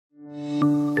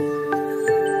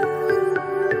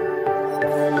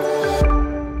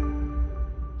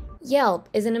Yelp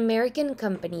is an American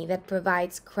company that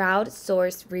provides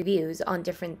crowdsourced reviews on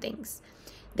different things.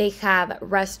 They have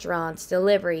restaurants,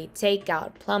 delivery,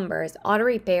 takeout, plumbers, auto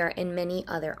repair, and many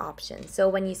other options. So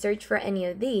when you search for any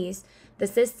of these, the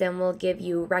system will give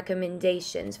you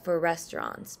recommendations for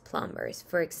restaurants, plumbers,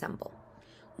 for example.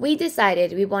 We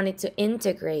decided we wanted to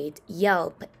integrate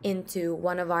Yelp into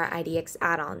one of our IDX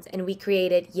add-ons, and we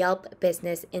created Yelp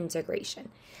Business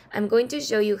Integration. I'm going to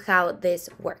show you how this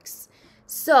works.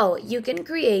 So you can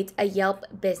create a Yelp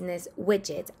business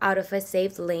widget out of a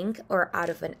saved link or out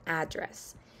of an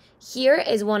address. Here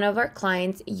is one of our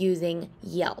clients using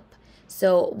Yelp.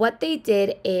 So what they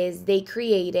did is they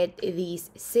created these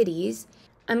cities.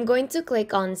 I'm going to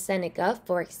click on Seneca,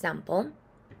 for example.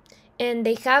 And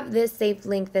they have this saved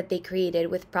link that they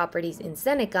created with properties in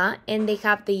Seneca, and they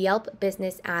have the Yelp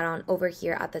business add-on over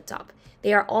here at the top.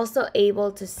 They are also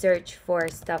able to search for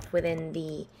stuff within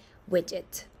the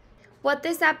widget. What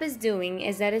this app is doing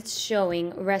is that it's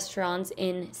showing restaurants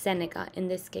in Seneca in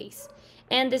this case.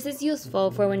 And this is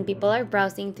useful for when people are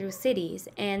browsing through cities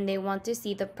and they want to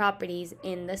see the properties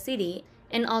in the city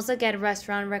and also get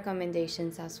restaurant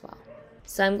recommendations as well.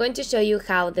 So I'm going to show you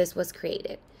how this was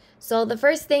created. So the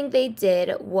first thing they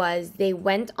did was they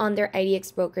went on their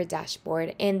IDX Broker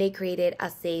dashboard and they created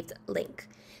a saved link.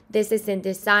 This is in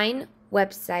design,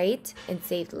 website, and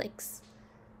saved links.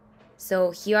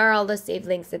 So here are all the saved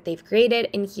links that they've created,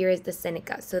 and here is the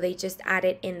Seneca. So they just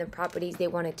added in the properties they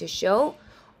wanted to show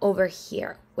over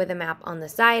here with a map on the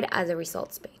side as a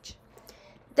results page.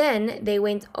 Then they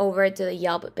went over to the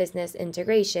Yelp Business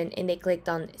Integration and they clicked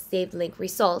on Saved Link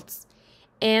Results,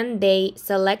 and they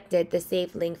selected the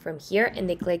saved link from here and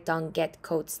they clicked on Get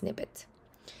Code Snippet.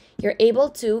 You're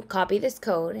able to copy this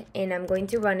code, and I'm going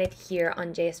to run it here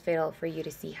on JS Fiddle for you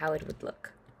to see how it would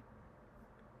look.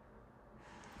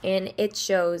 And it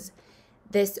shows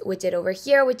this widget over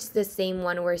here, which is the same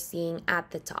one we're seeing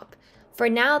at the top. For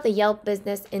now, the Yelp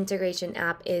Business Integration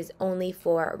app is only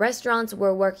for restaurants.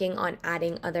 We're working on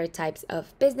adding other types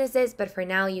of businesses, but for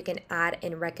now you can add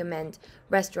and recommend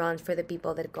restaurants for the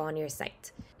people that go on your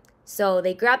site. So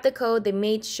they grabbed the code, they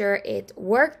made sure it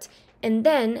worked, and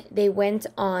then they went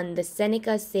on the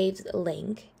Seneca saved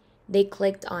link. They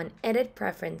clicked on Edit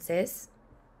Preferences.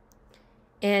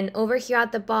 And over here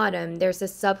at the bottom, there's a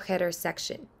subheader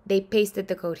section. They pasted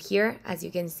the code here. As you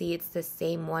can see, it's the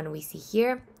same one we see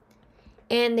here.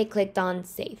 And they clicked on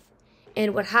Save.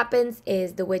 And what happens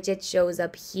is the widget shows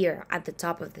up here at the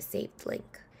top of the saved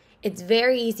link. It's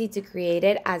very easy to create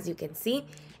it, as you can see.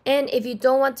 And if you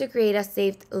don't want to create a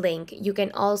saved link, you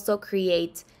can also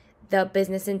create the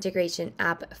business integration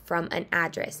app from an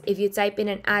address. If you type in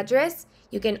an address,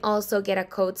 you can also get a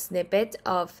code snippet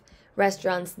of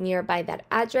restaurants nearby that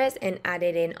address and add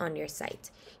it in on your site.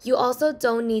 You also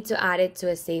don't need to add it to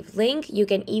a saved link. You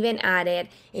can even add it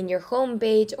in your home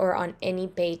page or on any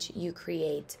page you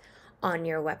create on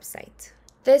your website.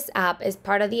 This app is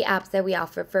part of the apps that we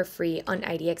offer for free on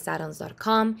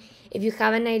IDXAddons.com. If you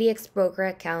have an IDX Broker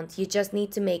account, you just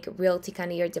need to make Realty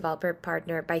Candy your developer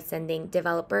partner by sending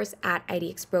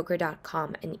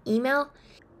developers@idxbroker.com an email.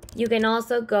 You can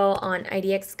also go on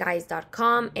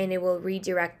idxguys.com and it will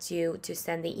redirect you to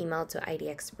send the email to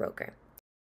IDX Broker.